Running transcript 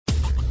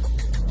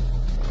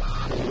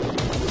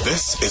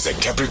This is a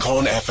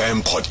Capricorn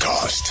FM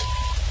podcast.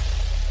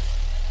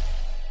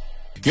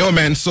 Yo,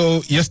 man,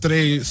 so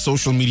yesterday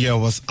social media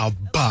was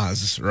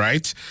abuzz,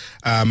 right?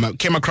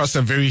 Came across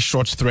a very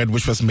short thread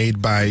which was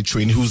made by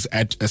Trainee, who's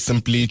at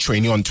Simply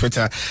Trainee on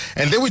Twitter.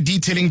 And they were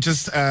detailing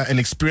just an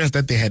experience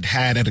that they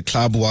had at a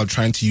club while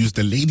trying to use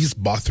the ladies'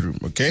 bathroom,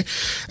 okay?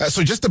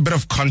 So just a bit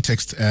of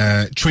context.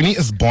 Trainee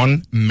is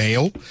born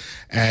male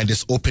and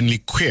is openly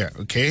queer,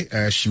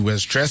 okay? She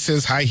wears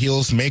dresses, high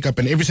heels, makeup,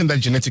 and everything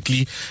that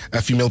genetically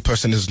a female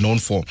person is known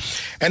for.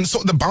 And so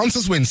the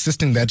bouncers were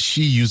insisting that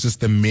she uses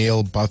the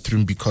male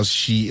bathroom because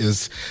she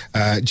is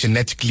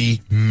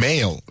genetically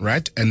male,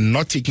 right? And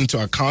not taking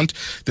into account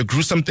the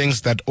gruesome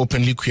things that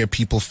openly queer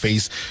people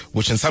face,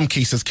 which in some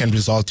cases can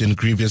result in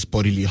grievous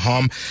bodily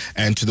harm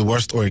and to the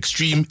worst or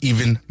extreme,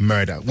 even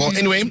murder. Well,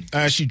 anyway,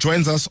 she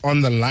joins us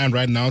on the line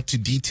right now to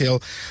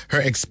detail her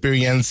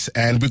experience.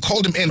 And we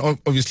called him in,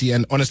 obviously,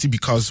 and honestly,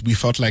 because we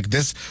felt like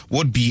this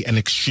would be an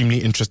extremely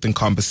interesting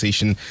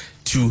conversation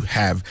to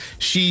have.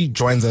 She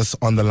joins us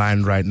on the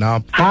line right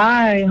now.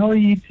 Hi, how are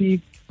you,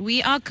 T?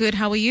 We are good.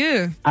 How are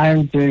you?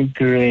 I'm doing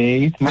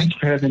great.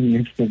 Much better than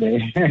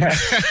yesterday.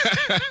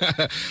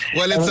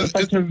 Well, it was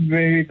such a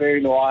very, very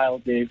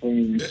wild day for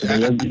me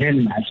yesterday. You can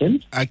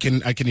imagine. I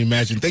can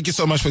imagine. Thank you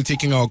so much for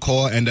taking our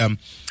call and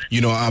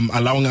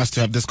allowing us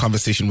to have this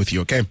conversation with you.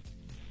 Okay.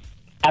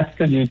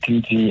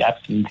 Absolutely, T.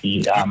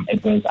 Absolutely.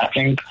 It was. I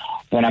think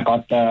when I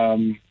got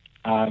the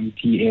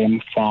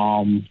DM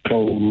from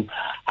Pro,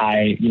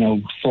 I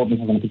saw this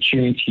as an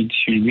opportunity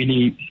to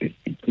really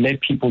let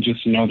people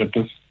just know that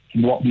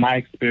what my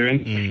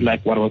experience,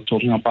 like what I was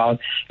talking about,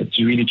 it's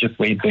really just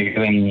way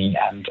bigger than me.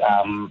 And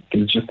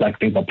it's just like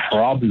there's a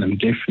problem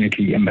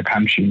definitely in the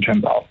country in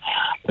terms of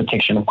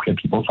protection of queer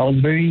people. So I was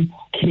very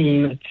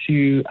keen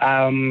to,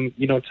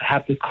 to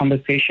have this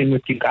conversation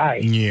with you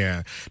guys.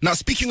 Yeah. Now,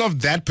 speaking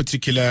of that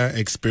particular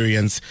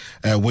experience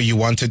where you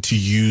wanted to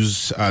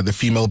use the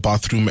female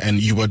bathroom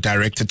and you were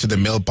directed to the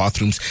male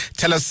bathrooms,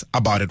 tell us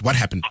about it. What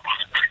happened?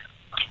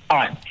 All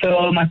right,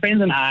 so my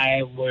friends and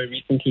I were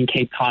recently in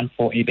Cape Town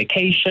for a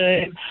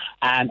vacation,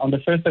 and on the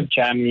 1st of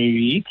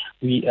January,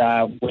 we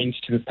went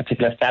to this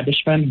particular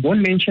establishment.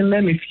 Won't mention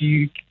them. If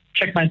you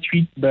check my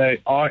tweet,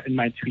 they are in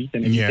my tweet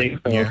and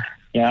everything.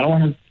 I don't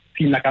want to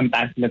seem like I'm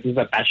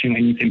bashing or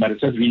anything, but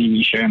it's just really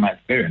me sharing my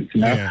experience,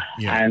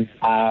 And,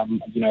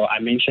 I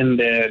mentioned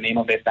the name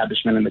of the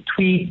establishment in the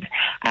tweet.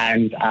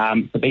 And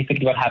so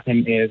basically what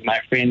happened is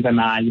my friends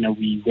and I,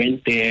 we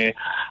went there,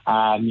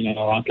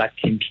 around like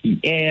 10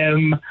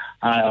 p.m.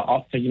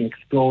 After,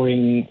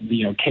 exploring,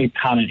 Cape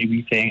Town and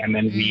everything. And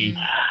then we,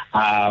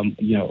 I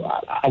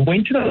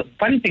went to the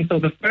funny thing. So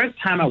the first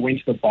time I went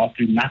to the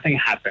bathroom, nothing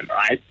happened,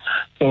 right?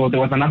 So there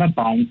was another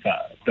bouncer.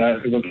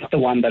 It was not the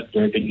one that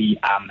verbally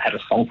had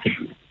assaulted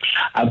me.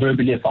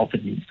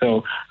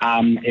 So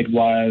it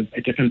was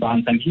a different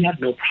bouncer, and he had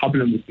no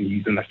problem with me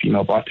using the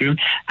female bathroom.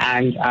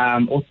 And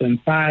also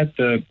inside,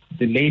 the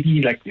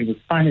lady, like, it was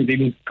fine, and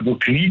they were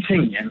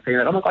greeting me and saying,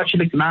 oh my God, she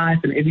looks nice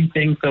and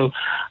everything. So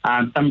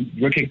some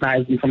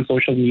recognized me from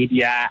social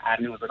media,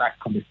 and it was a nice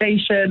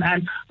conversation.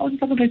 And I was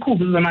like, okay, cool,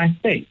 this is a nice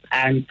place.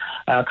 And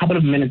a couple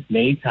of minutes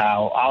later,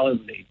 or hours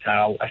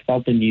later, I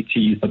felt the need to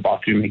use the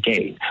bathroom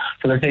again.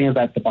 So the thing is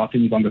that the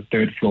bathroom is on the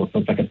 3rd floor, so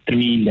it's like a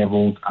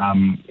 3-leveled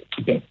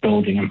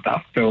building and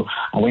stuff. So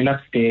I went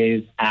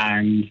upstairs,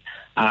 and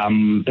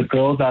the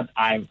girls that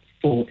I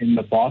saw in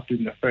the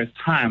bathroom the first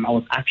time, I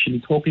was actually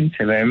talking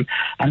to them,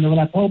 and they were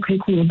like, oh, okay,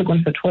 cool, you're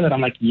going to the toilet?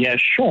 I'm like, yeah,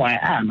 sure, I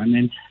am. And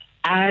then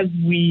as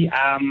we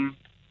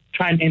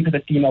try and enter the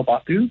female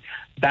bathroom,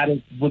 that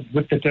is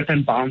with the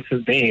different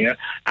bouncers there,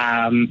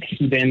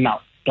 he then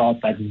now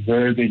starts like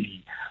verbally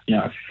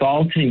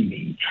assaulting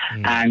me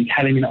and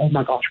telling me, oh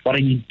my gosh, what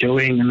are you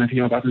doing? And then,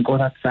 doesn't go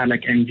outside.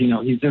 Like, and,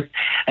 he's just,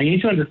 and you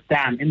need to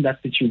understand in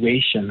that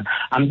situation,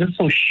 I'm just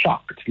so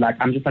shocked. Like,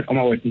 I'm just like, oh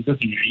my word, is this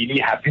really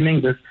happening?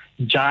 This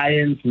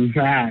giant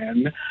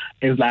man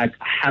is like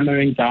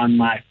hammering down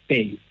my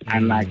face.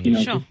 And like,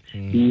 it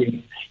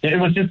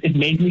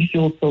made me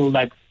feel so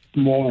like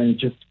small and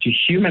just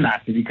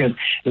dehumanize me, because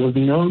there was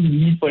no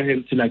need for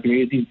him to like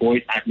raise his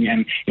voice at me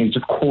and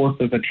just cause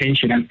this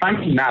attention. And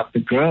funny enough, the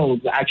girls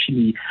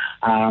actually,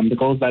 the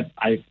girls that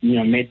I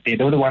met there,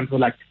 they were the ones who were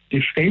like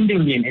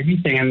defending me and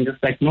everything, and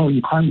just like, no,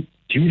 you can't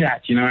do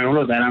that, and all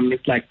of that. I'm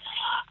just like,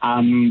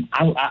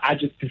 I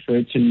just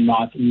preferred to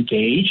not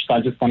engage, so I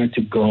just wanted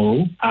to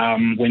go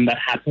when that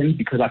happened,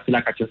 because I feel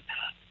like I just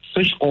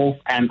switched off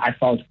and I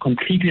felt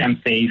completely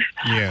unsafe.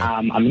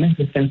 I'm in a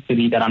different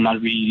city that I'm not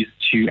really used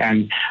to,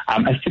 and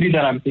a city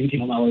that I'm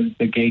thinking about is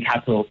the gay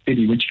capital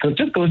city, which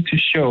just goes to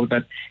show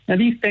that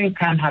these things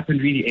can't happen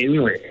really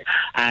anywhere.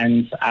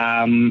 And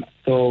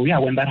so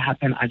when that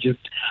happened, I just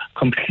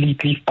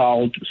completely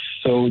felt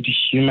so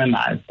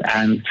dehumanized,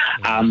 and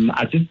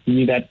I just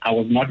knew that I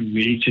was not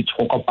ready to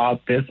talk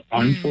about this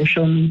on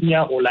social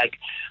media, or like,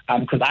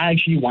 because I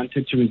actually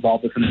wanted to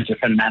resolve this in a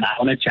different manner. I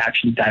wanted to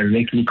actually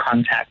directly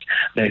contact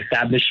the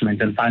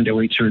establishment and find a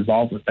way to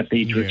resolve it, but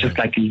they were just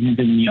like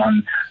leaving me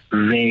on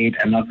read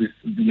and not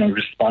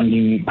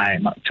responding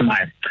to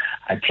my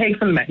texts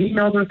and my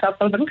emails and stuff.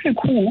 So I was like, okay,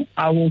 cool.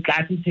 I will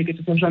gladly take it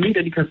to social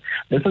media because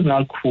this is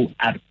not cool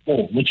at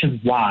all, which is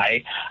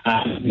why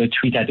the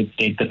tweet I did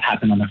state this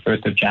happened on the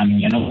 1st of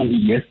January. And only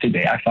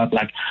yesterday, I felt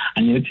like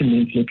I needed to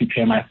mentally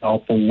prepare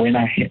myself for when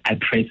I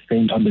pressed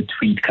send on the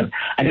tweet because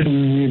I just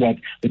knew that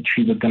the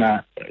tweet was going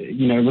to,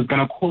 it was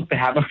going to cause to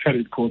have a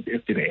credit course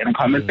yesterday. And a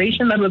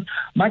conversation that was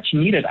much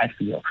needed, I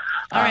feel.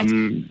 All right.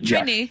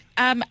 Trini,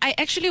 I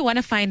actually want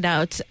to find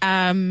out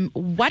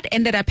what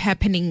ended up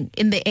happening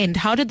in the end.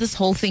 How did this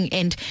whole thing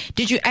end?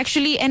 Did you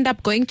actually end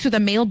up going to the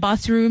male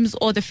bathrooms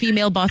or the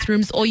female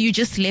bathrooms, or you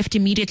just left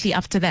immediately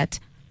after that?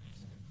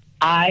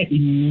 I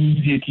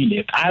immediately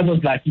left. I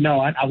was like, you know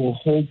what? I will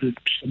hold this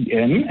pee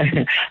in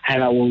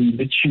and I will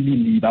literally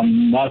leave.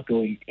 I'm not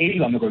going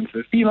anywhere. I'm not going to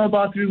the female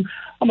bathroom.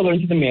 I'm not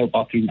going to the male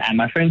bathroom. And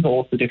my friends were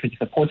also definitely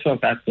supportive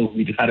of that. So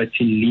we decided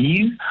to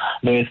leave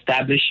the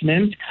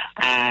establishment.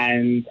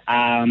 And,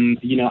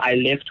 I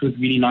left with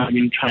really not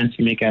even trying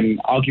to make an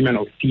argument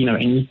or scene or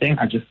anything.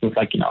 I just was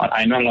like, you know what?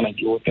 I know I'm going to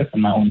deal with this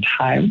in my own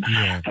time.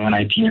 Yeah. And when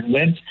I deal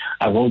with it,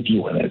 I will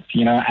deal with it,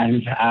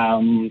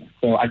 And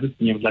so I just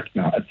was like,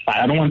 no, it's fine.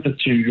 I don't want this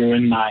to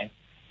ruin my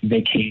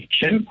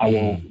vacation. I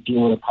will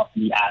deal with it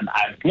properly. And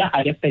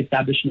I left the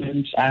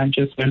establishment and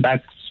just went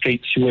back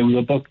straight to where we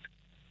were booked.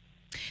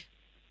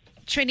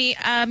 Trini,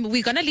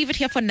 we're going to leave it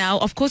here for now.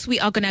 Of course, we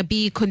are going to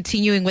be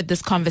continuing with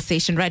this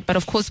conversation, right? But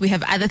of course, we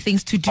have other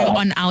things to do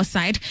on our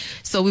side.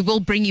 So we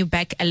will bring you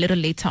back a little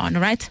later on,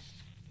 all right?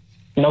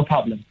 No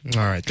problem.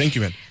 All right. Thank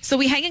you, man. So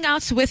we're hanging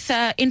out with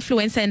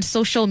influencer and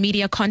social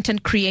media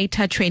content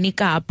creator Trini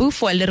Kapu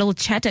for a little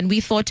chat. And we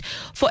thought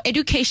for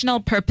educational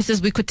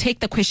purposes, we could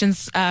take the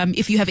questions.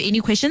 If you have any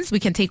questions, we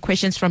can take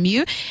questions from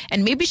you.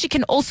 And maybe she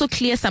can also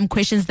clear some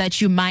questions that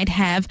you might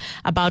have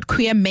about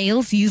queer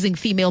males using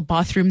female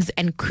bathrooms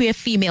and queer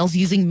females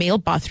using male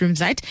bathrooms,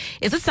 right?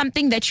 Is it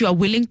something that you are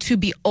willing to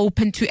be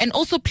open to? And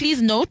also,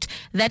 please note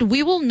that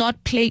we will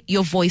not play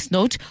your voice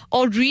note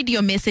or read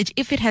your message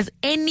if it has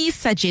any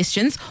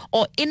suggestions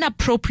or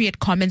inappropriate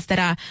comments that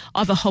are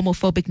of a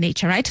homophobic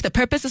nature, right? The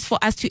purpose is for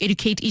us to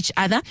educate each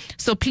other.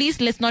 So please,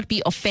 let's not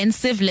be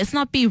offensive. Let's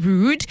not be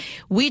rude.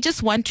 We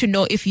just want to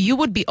know if you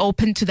would be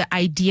open to the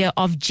idea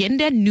of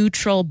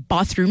gender-neutral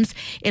bathrooms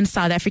in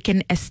South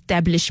African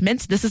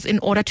establishments. This is in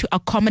order to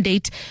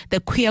accommodate the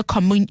queer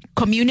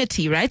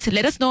community, right? So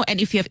let us know. And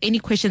if you have any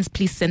questions,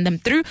 please send them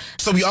through.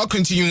 So we are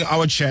continuing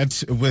our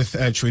chat with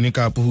Trini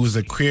Kapu, who's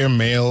a queer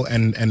male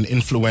and an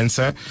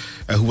influencer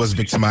who was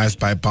victimized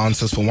by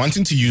bouncers for wanting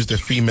to use the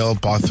female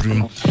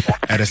bathroom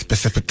at a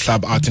specific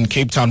club out in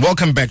Cape Town.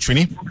 Welcome back,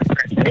 Trini.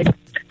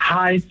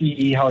 Hi,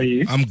 CE. How are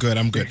you? I'm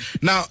good.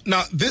 Now,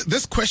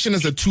 this question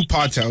is a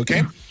two-parter,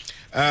 okay?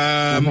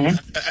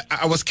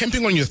 I was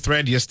camping on your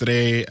thread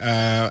yesterday,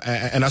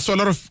 and I saw a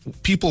lot of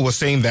people were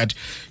saying that,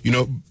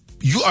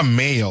 you are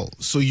male,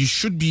 so you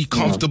should be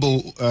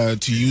comfortable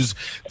to use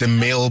the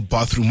male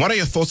bathroom. What are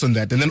your thoughts on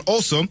that? And then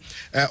also,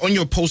 on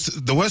your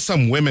post, there were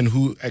some women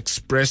who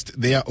expressed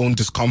their own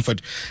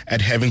discomfort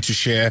at having to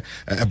share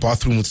a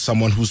bathroom with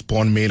someone who's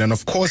born male. And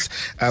of course,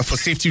 for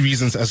safety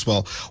reasons as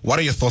well. What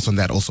are your thoughts on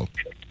that also?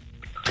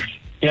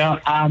 Yeah,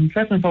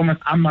 first and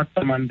foremost, I'm not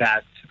someone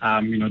that,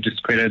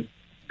 discredit,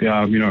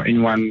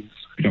 anyone's,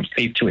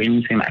 safety or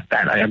anything like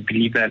that. I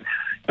believe that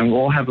we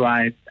all have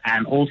rights.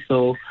 And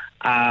also,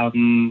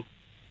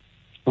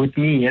 with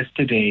me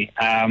yesterday,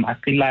 I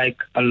feel like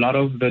a lot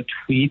of the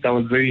tweets, I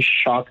was very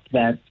shocked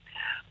that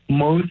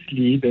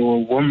mostly there were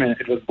women.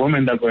 It was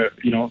women that were,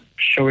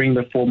 showing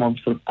the form of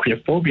sort of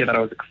queerphobia that I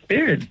was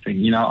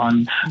experiencing,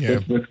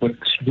 with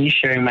me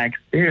sharing my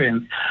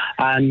experience.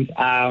 And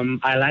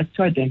I like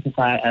to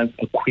identify as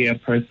a queer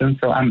person.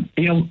 So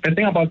the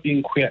thing about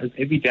being queer is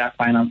every day I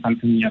find out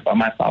something new about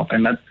myself,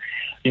 and that's,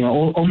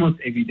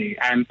 almost every day.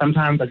 And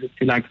sometimes I just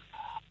feel like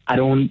I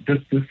don't,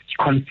 this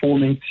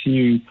conforming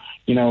to,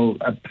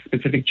 a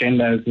specific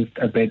gender is just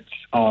a bit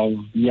of,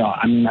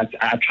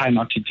 I try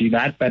not to do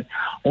that. But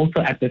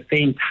also at the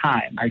same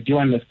time, I do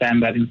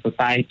understand that in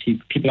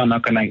society, people are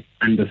not going to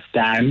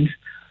understand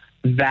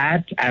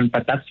that,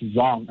 but that's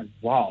wrong as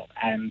well.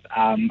 And,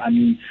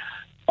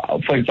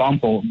 for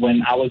example,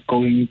 when I was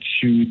going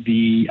to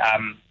the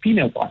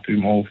female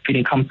bathroom or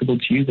feeling comfortable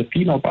to use the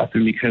female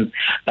bathroom, because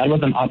that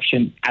was an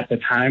option at the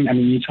time. You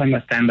need to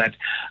understand that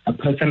a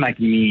person like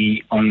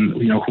me,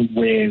 who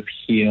wears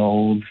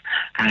heels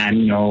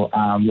and,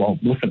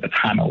 most of the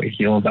time I wear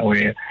heels, I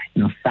wear,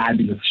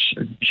 fabulous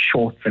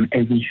shorts and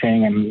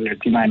everything and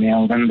do my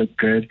nails and look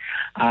good.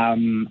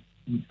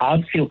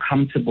 I'd feel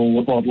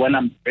comfortable when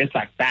I'm dressed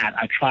like that.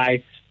 I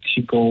try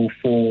to go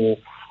for,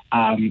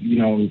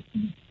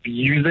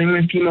 using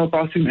the female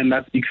bathroom, and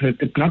that's because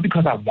it's not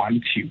because I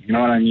want to, you know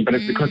what I mean, but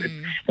it's because it's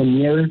the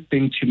nearest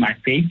thing to my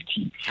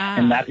safety.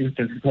 And that is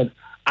just because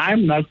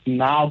I'm not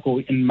now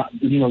going in,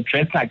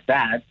 dressed like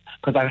that,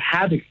 because I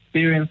have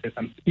experiences.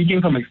 I'm speaking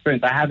from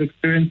experience. I have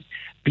experience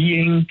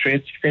being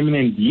dressed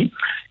femininely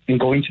and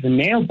going to the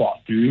male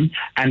bathroom,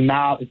 and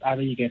now it's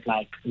either you get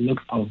like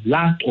looks of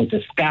lust or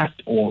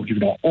disgust or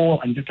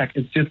and just like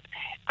it's just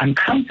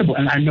uncomfortable.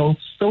 And I know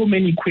so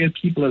many queer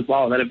people as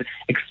well that have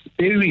experienced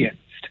experienced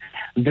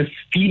this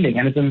feeling,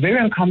 and it's a very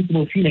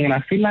uncomfortable feeling. And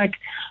I feel like,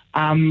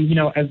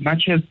 as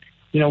much as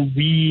I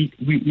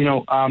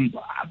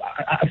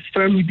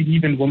firmly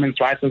believe in women's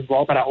rights as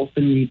well, but I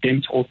also need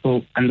them to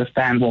also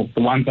understand, well,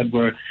 the ones that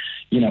were,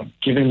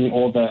 giving me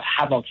all the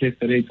havoc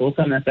yesterday, to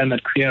also understand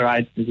that queer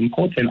rights is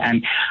important,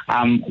 and,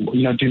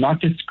 do not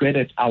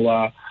discredit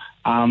our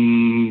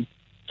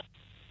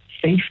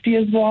safety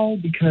as well,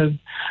 because,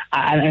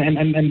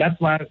 and that's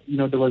why,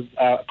 there was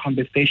a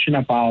conversation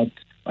about,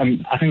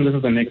 I think this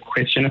is the next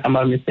question, if I'm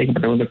not mistaken,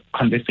 but there was a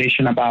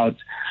conversation about,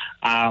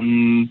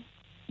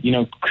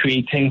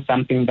 creating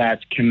something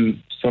that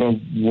can sort of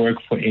work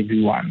for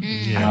everyone.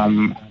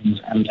 And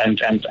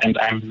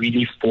I'm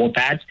really for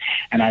that.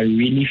 And I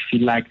really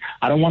feel like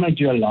I don't want to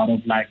do a lot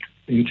of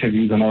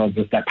interviews and all of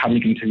this,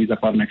 public interviews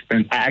about my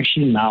experience. I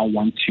actually now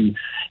want to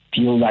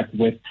deal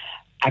with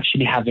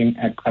actually having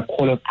a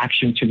call of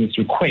action to this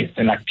request,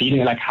 and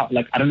dealing how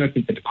I don't know if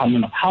it's the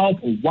Department of Health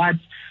or what,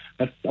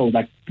 but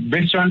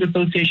Restaurant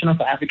Association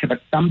of Africa,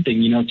 but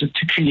something, just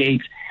to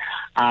create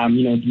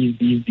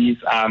these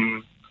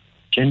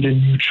gender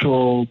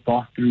neutral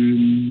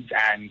bathrooms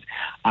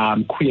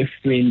and queer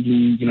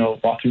friendly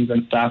bathrooms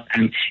and stuff,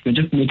 and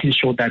just making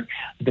sure that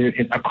there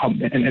is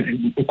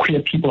and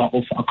queer people are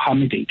also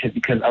accommodated,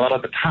 because a lot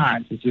of the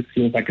times it just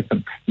feels like it's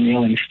a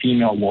male and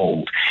female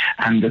world,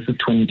 and this is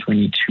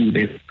 2022.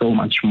 There's so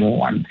much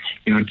more on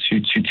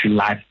to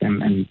life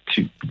and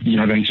to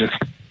than just.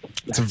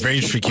 It's a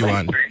very tricky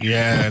one.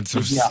 Yeah, it's a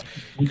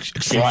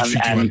extremely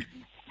tricky one.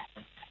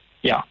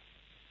 Yeah.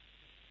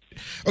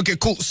 Okay,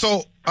 cool.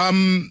 So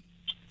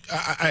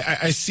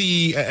I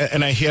see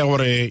and I hear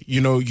what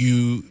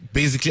you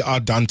basically are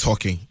done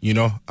talking. I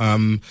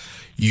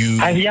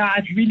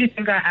really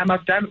think I am.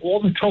 I've done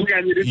all the talking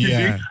I needed to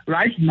do.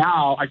 Right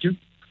now, I just,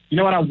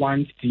 what I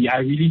want, I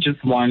really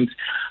just want,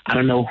 I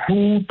don't know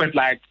who, but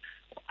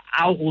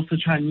I'll also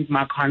try and use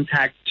my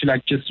contact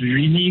to just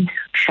really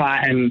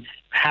try and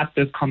have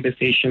this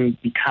conversation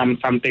become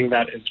something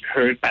that is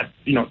heard by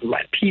the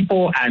right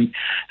people, and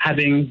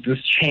having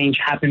this change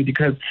happen,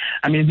 because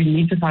we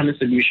need to find a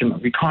solution.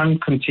 We can't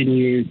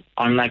continue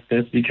on like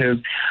this, because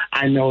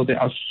I know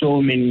there are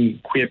so many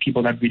queer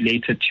people that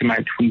related to my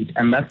tweet,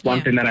 and that's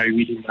one thing that I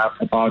really love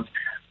about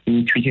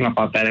me tweeting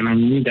about that. And I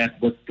knew that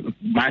with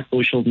my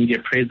social media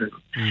presence,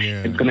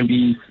 it's going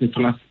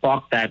to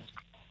spark that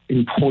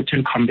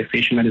important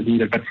conversation that is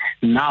needed. But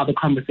now the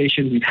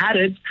conversation, we've had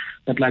it,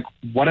 but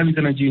what are we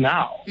going to do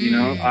now?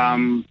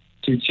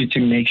 To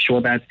make sure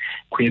that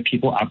queer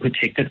people are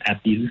protected at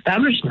these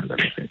establishments,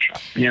 etc.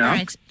 All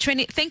right,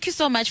 Trini, thank you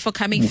so much for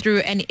coming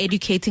through and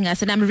educating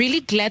us. And I'm really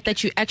glad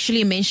that you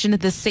actually mentioned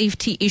the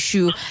safety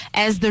issue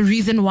as the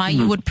reason why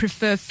you would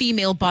prefer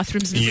female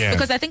bathrooms.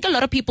 Because I think a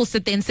lot of people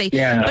sit there and say,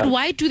 but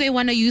why do they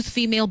want to use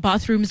female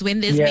bathrooms when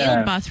there's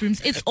male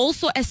bathrooms? It's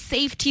also a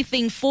safety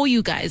thing for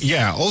you guys.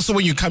 Yeah. Also,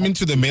 when you come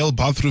into the male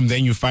bathroom,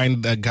 then you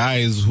find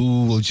guys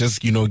who will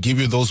just, give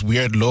you those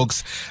weird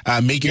looks,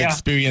 make your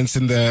experience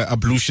in the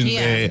ablution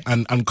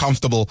and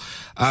uncomfortable.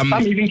 Some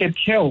even get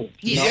killed.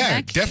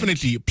 Exactly.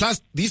 Definitely.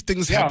 Plus, these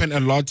things happen a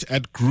lot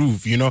at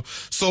Groove,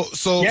 So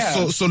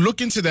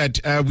look into that.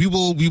 We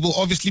will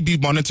obviously be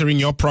monitoring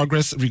your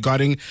progress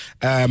regarding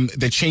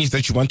the change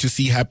that you want to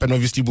see happen.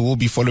 Obviously, we will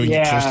be following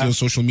you closely on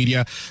social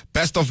media.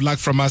 Best of luck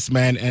from us,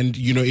 man. And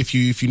if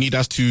you need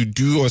us to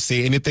do or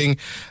say anything,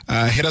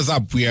 hit us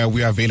up. We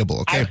are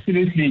available. Okay.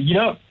 Absolutely.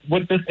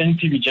 With this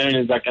NTV journey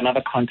is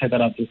another content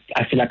that I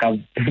feel like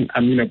I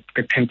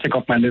can tick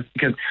off my list,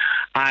 because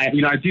I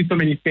do so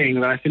many things,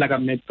 and I feel like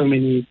I've met so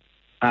many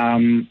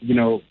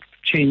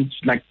change,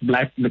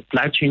 life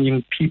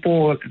changing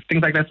people,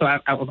 things like that. So I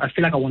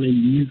feel like I want to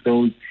use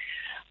those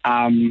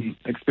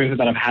experiences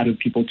that I've had with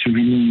people to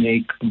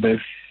really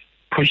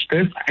push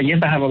this.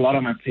 Yes, I have a lot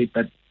on my plate,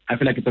 but I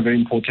feel like it's a very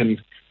important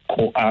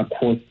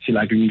course to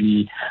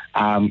really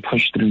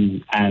push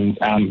through, and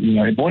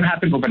it won't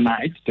happen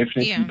overnight,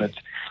 definitely, but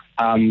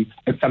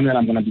it's something that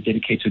I'm going to be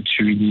dedicated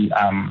to really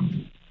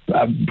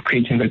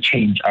creating the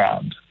change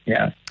around.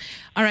 Yeah.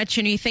 All right,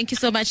 Trini, thank you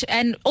so much.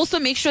 And also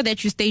make sure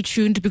that you stay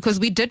tuned, because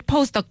we did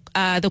post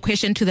the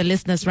question to the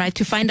listeners, right,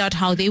 to find out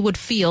how they would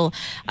feel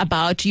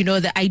about,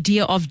 the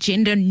idea of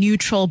gender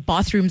neutral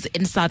bathrooms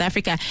in South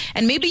Africa.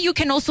 And maybe you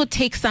can also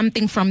take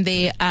something from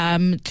there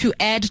to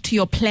add to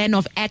your plan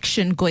of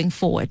action going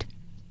forward.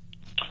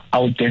 I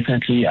will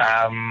definitely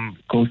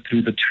go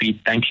through the tweet.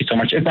 Thank you so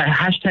much. It's a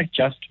hashtag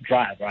Just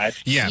Drive, right?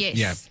 Yeah. Yes.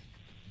 Yeah.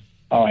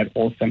 All right,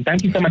 awesome.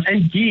 Thank you so much.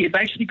 And Guy, it's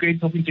actually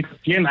great talking to you.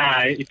 Guy and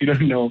I, if you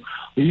don't know,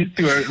 we used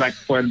to work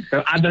for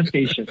the other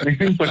station.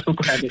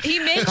 He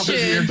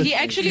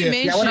actually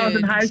mentioned. Yeah, when I was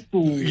in high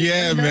school.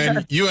 Yeah,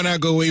 man. You and I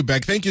go way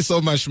back. Thank you so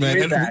much,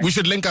 man. And we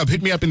should link up.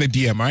 Hit me up in the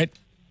DM, right?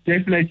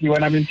 Definitely.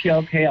 When I'm in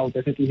PLK, I'll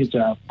definitely hit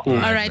you up. Cool.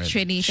 All right,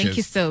 Trini, thank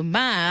you so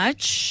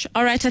much.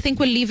 All right, I think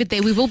we'll leave it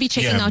there. We will be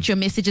checking out your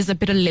messages a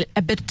bit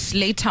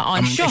later on.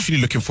 I'm actually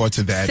looking forward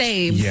to that.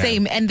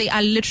 Same. And they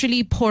are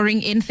literally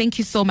pouring in. Thank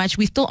you so much.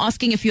 We're still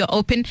asking if you're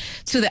open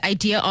to the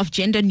idea of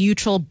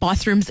gender-neutral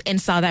bathrooms in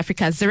South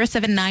Africa.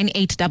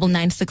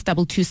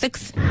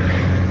 0798996226.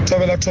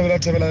 Tabela,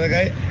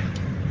 guy.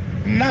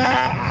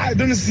 Nah, I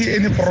don't see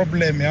any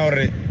problem.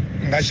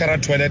 Nga share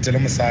toilet le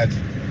mosadi.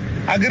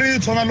 Agree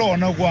tsona le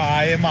ona go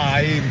hae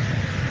mahaeng.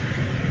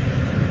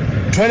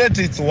 Toilet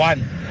it's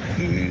one.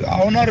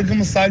 I want to give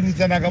mosadi o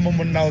tsena ka mo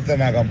monna o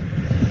tsena ka mo.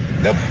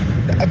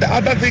 The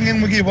other thing in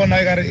Mugi bona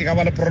e ka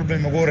ba le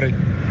problem go re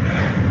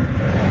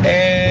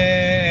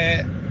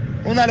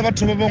una le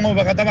batho ba bangwe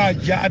ba ka ta ba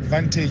ja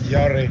advantage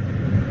ya re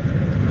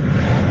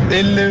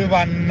le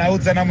bana o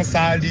tsena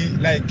mosadi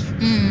like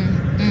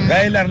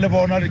ga ile le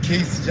bona the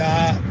case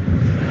ja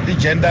the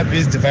gender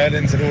based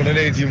violence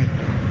related.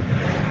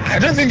 I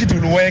don't think it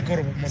will work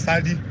or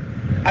mosadi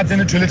at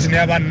the toilet ne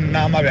ya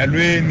bana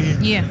mabalweni.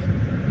 Yeah.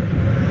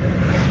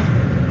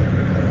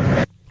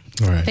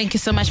 All right. Thank you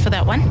so much for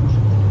that one.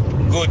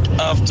 Good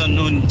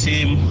afternoon,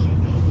 team.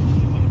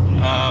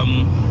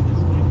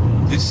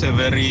 This is a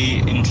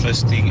very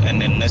interesting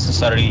and a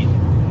necessary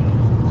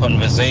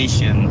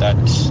conversation that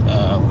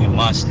we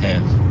must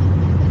have.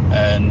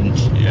 And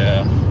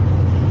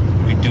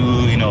we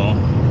do,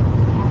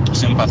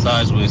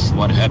 sympathize with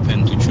what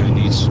happened to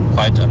Trini. It's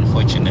quite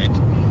unfortunate.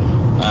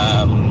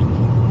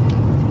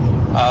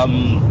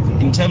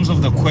 In terms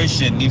of the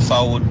question, if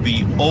I would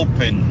be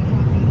open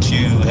to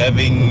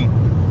having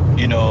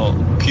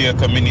queer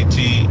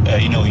community,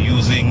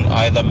 using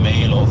either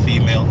male or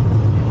female,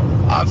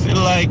 I feel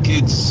like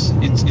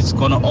it's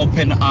gonna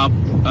open up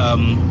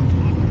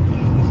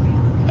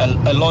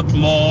a lot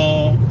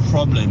more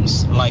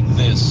problems like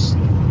this.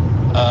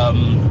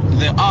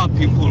 There are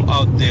people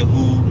out there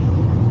who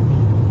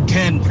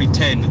can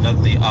pretend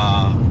that they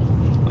are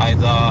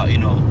either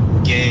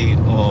gay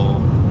or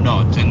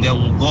not, and they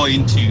will go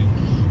into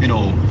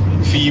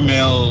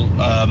female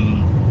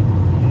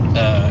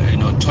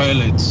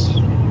toilets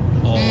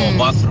or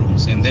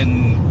bathrooms, and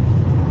then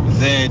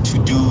there to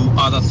do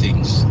other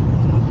things.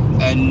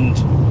 And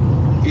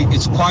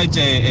it's quite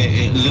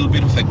a little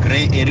bit of a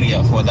gray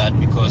area for that,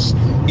 because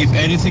if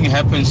anything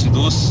happens to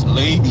those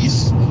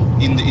ladies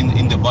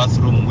in the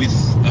bathroom with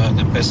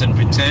the person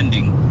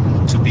pretending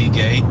to be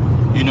gay,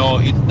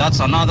 that's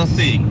another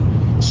thing.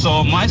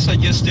 So my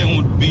suggestion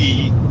would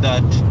be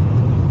that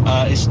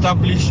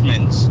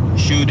establishments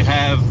should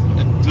have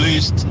at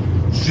least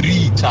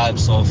 3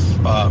 types of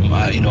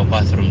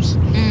bathrooms.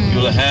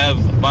 You'll have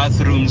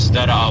bathrooms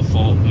that are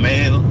for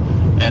male,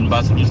 and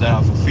bathrooms that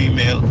are for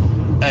female,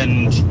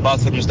 and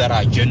bathrooms that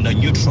are gender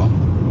neutral,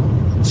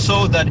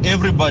 so that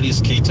everybody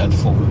is catered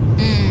for.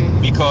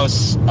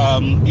 Because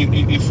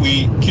if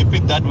we keep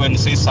it that way and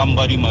say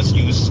somebody must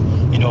use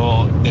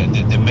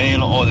the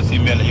male or the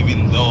female,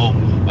 even though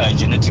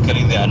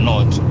genetically they are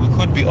not, we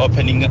could be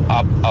opening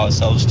up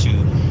ourselves to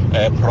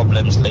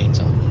problems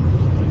later.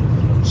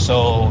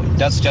 So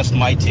that's just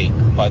my take,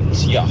 but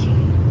yeah.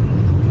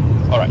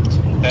 All right.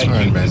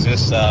 Thank you. This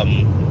is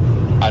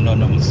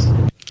Anonymous.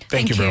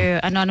 Thank you, bro.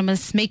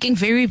 Anonymous. Making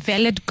very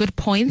valid, good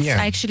points.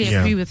 I actually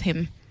agree with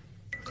him.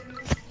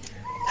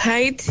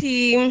 Hi,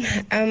 team.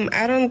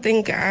 I don't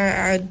think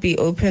I'd be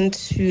open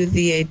to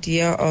the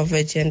idea of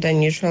a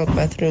gender-neutral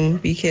bathroom,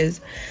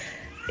 because,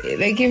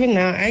 like, even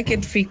now, I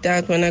get freaked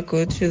out when I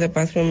go to the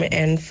bathroom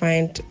and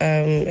find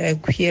a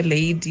queer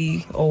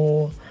lady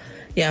or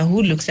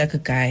who looks like a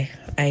guy.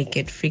 I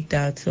get freaked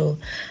out. So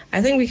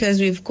I think because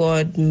we've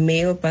got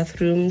male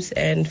bathrooms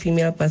and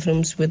female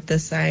bathrooms with the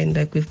sign,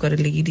 like we've got a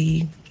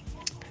lady,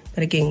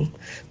 but again,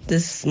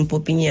 this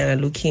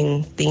mpopinya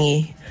looking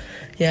thingy,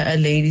 a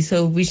lady.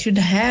 So we should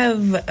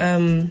have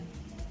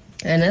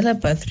another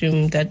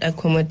bathroom that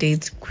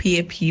accommodates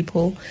queer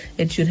people.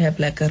 It should have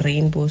like a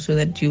rainbow, so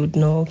that you would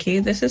know, okay,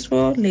 this is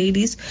for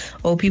ladies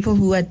or people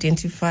who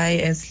identify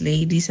as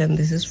ladies, and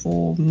this is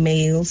for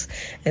males,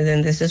 and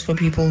then this is for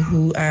people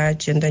who are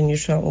gender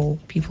neutral or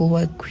people who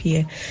are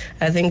queer.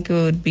 I think it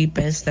would be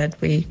best that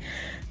way,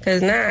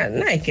 because now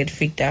I get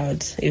freaked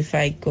out if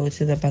I go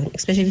to the bathroom,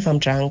 especially if I'm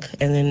drunk,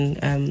 and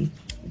then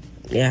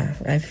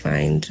I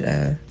find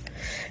a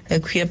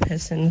queer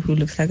person who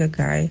looks like a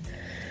guy.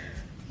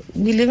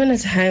 We live in a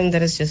time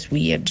that is just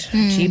weird,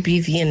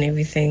 GBV and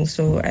everything.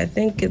 So I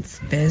think it's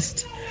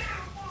best.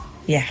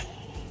 Yeah.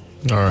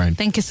 All right.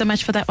 Thank you so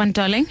much for that one,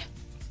 darling.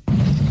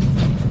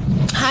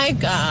 Hi,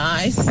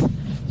 guys.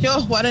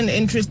 What an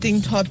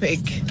interesting topic.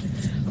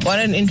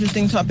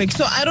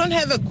 So I don't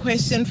have a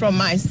question from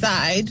my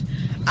side.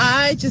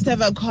 I just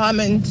have a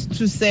comment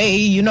to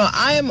say,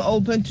 I am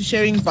open to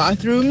sharing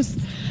bathrooms.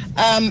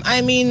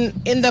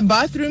 In the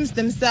bathrooms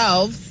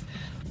themselves,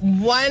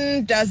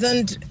 one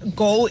doesn't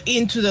go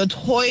into the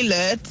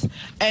toilet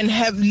and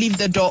leave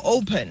the door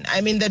open.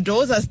 The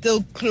doors are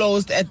still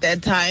closed at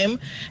that time,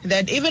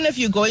 that even if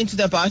you go into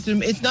the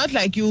bathroom, it's not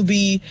like you'll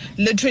be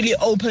literally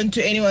open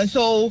to anyone.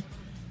 So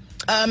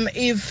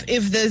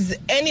if there's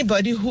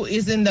anybody who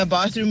is in the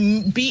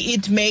bathroom, be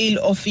it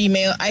male or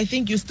female, I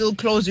think you still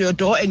close your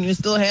door and you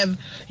still have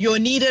your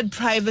needed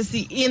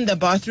privacy in the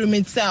bathroom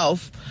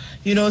itself.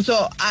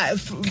 So I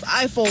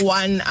for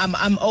one,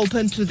 I'm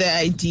open to the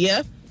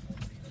idea,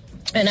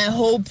 and I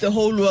hope the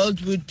whole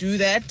world would do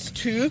that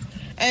too.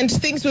 And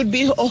things would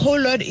be a whole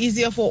lot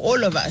easier for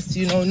all of us.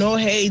 No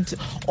hate,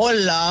 all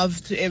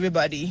love to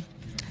everybody.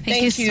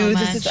 Thank you so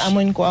much. This is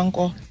Amu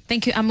Nkwanko.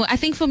 Thank you, Amu. I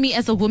think for me,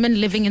 as a woman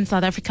living in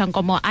South Africa,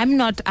 Nkomo, I'm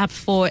not up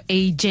for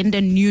a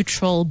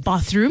gender-neutral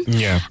bathroom.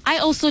 Yeah. I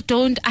also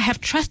don't. I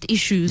have trust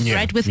issues,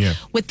 right? With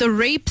the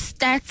rape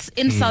stats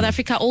in South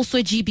Africa, also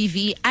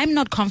GBV. I'm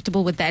not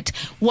comfortable with that.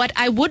 What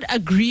I would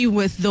agree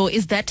with, though,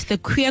 is that the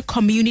queer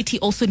community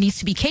also needs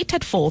to be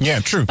catered for. Yeah,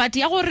 true. But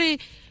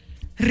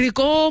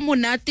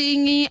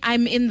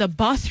I'm in the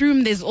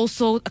bathroom. There's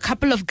also a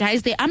couple of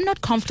guys there. I'm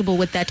not comfortable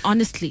with that,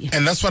 honestly.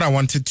 And that's what I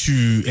wanted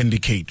to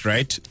indicate,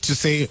 right? To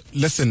say,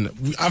 listen,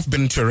 I've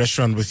been to a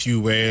restaurant with you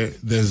where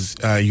there's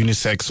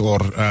unisex or,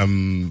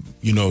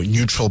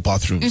 neutral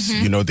bathrooms.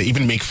 They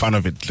even make fun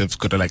of it. Let's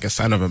go to like a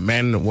sign of a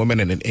man, a woman,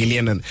 and an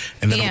alien, and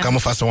then come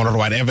fast or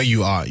whatever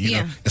you are,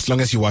 know, as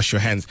long as you wash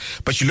your hands.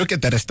 But you look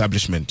at that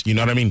establishment, you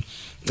know what I mean?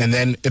 And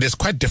then it is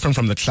quite different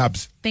from the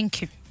clubs.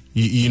 Thank you.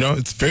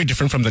 It's very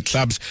different from the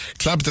clubs.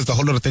 Clubs, there's a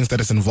whole lot of things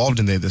that is involved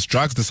in there. There's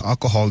drugs, there's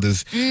alcohol,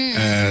 there's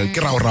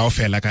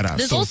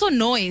there's also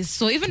noise.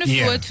 So even if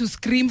you were to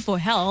scream for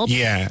help.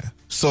 Yeah.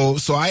 So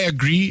I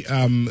agree.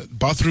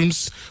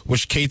 Bathrooms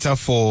which cater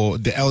for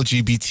the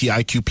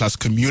LGBTIQ plus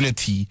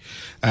community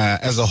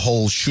as a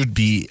whole should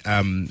be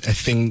a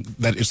thing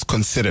that is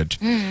considered,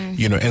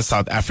 in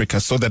South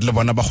Africa, so that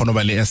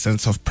a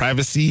sense of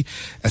privacy,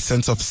 a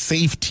sense of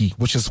safety,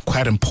 which is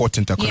quite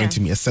important according to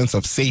me, a sense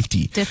of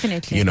safety.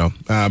 Definitely.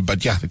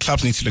 But the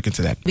clubs need to look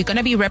into that. We're going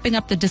to be wrapping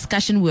up the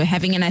discussion we're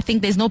having, and I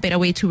think there's no better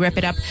way to wrap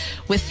it up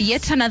with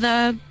yet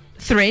another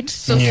thread,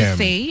 so to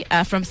say,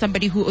 from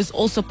somebody who is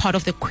also part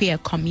of the queer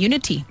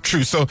community.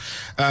 True. So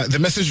the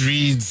message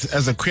reads,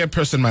 as a queer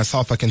person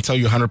myself, I can tell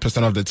you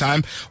 100% of the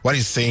time what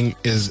he's saying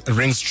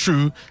rings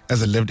true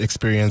as a lived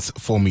experience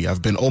for me.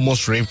 I've been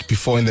almost raped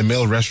before in the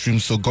male restroom,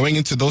 so going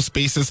into those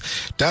spaces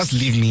does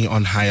leave me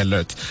on high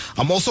alert.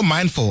 I'm also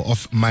mindful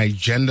of my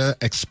gender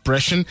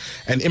expression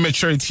and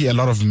immaturity a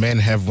lot of men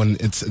have when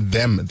it's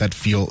them that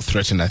feel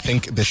threatened. I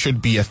think there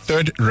should be a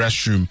third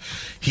restroom,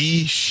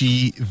 he,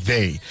 she,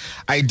 they.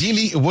 Ideally,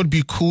 it would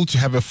be cool to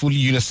have a fully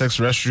unisex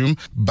restroom,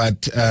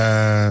 but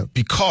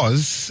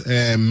because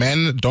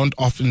men don't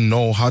often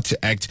know how to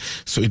act,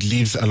 so it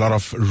leaves a lot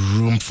of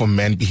room for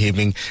men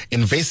behaving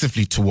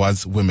invasively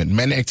towards women.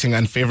 Men acting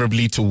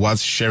unfavorably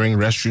towards sharing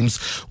restrooms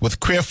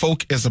with queer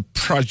folk is a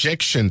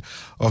projection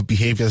of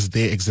behaviors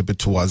they exhibit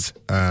towards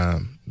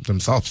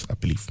themselves, I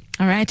believe.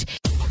 All right.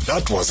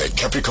 That was a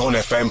Capricorn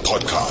FM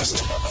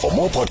podcast. For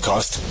more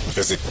podcasts,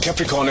 visit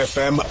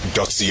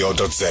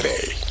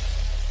capricornfm.co.za.